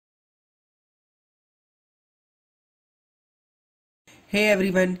Hey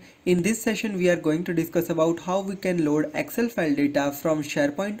everyone, in this session we are going to discuss about how we can load Excel file data from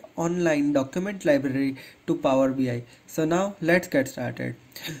SharePoint Online Document Library to Power BI. So now let's get started.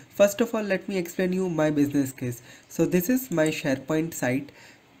 First of all, let me explain you my business case. So this is my SharePoint site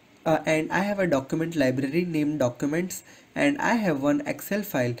and I have a document library named Documents, and I have one Excel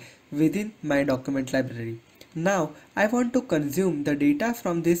file within my document library. Now I want to consume the data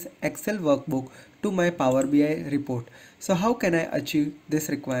from this Excel workbook to my Power BI report. So how can I achieve this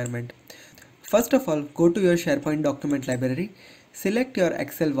requirement? First of all, go to your SharePoint document library, select your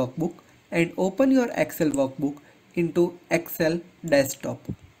Excel workbook and open your Excel workbook into Excel desktop.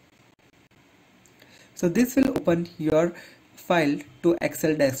 So this will open your file to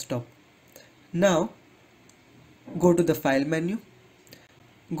Excel desktop. Now go to the file menu,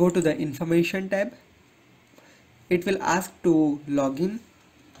 go to the information tab. It will ask to log in.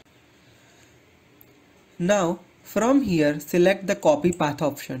 Now from here select the copy path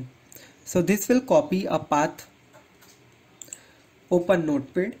option. So this will copy a path. Open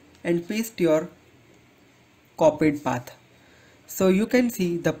Notepad and paste your copied path. So you can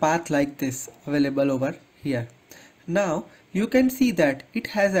see the path like this available over here. Now you can see that it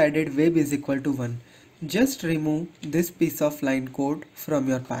has added web is equal to 1. Just remove this piece of line code from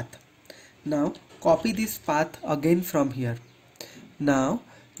your path. Now copy this path again from here. Now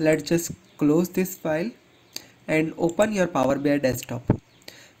let's just close this file and open your Power BI desktop.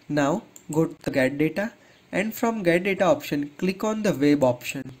 Now go to the get data and from get data option click on the web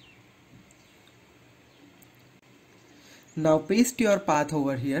option. Now paste your path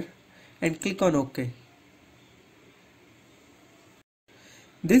over here and click on OK.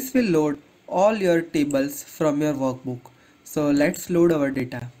 This will load all your tables from your workbook. So let's load our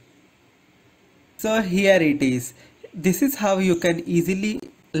data. So here it is. This is how you can easily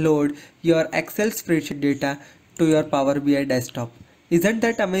load your Excel spreadsheet data to your Power BI desktop. Isn't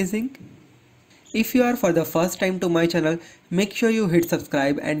that amazing? If you are for the first time to my channel, make sure you hit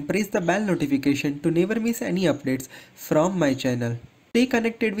subscribe and press the bell notification to never miss any updates from my channel. Stay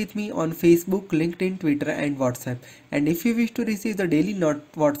connected with me on Facebook, LinkedIn, Twitter and WhatsApp. And if you wish to receive the daily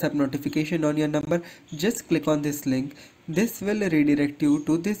WhatsApp notification on your number, just click on this link. This will redirect you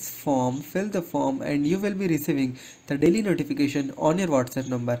to this form. Fill the form and you will be receiving the daily notification on your WhatsApp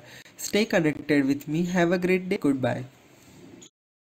number. Stay connected with me. Have a great day. Goodbye.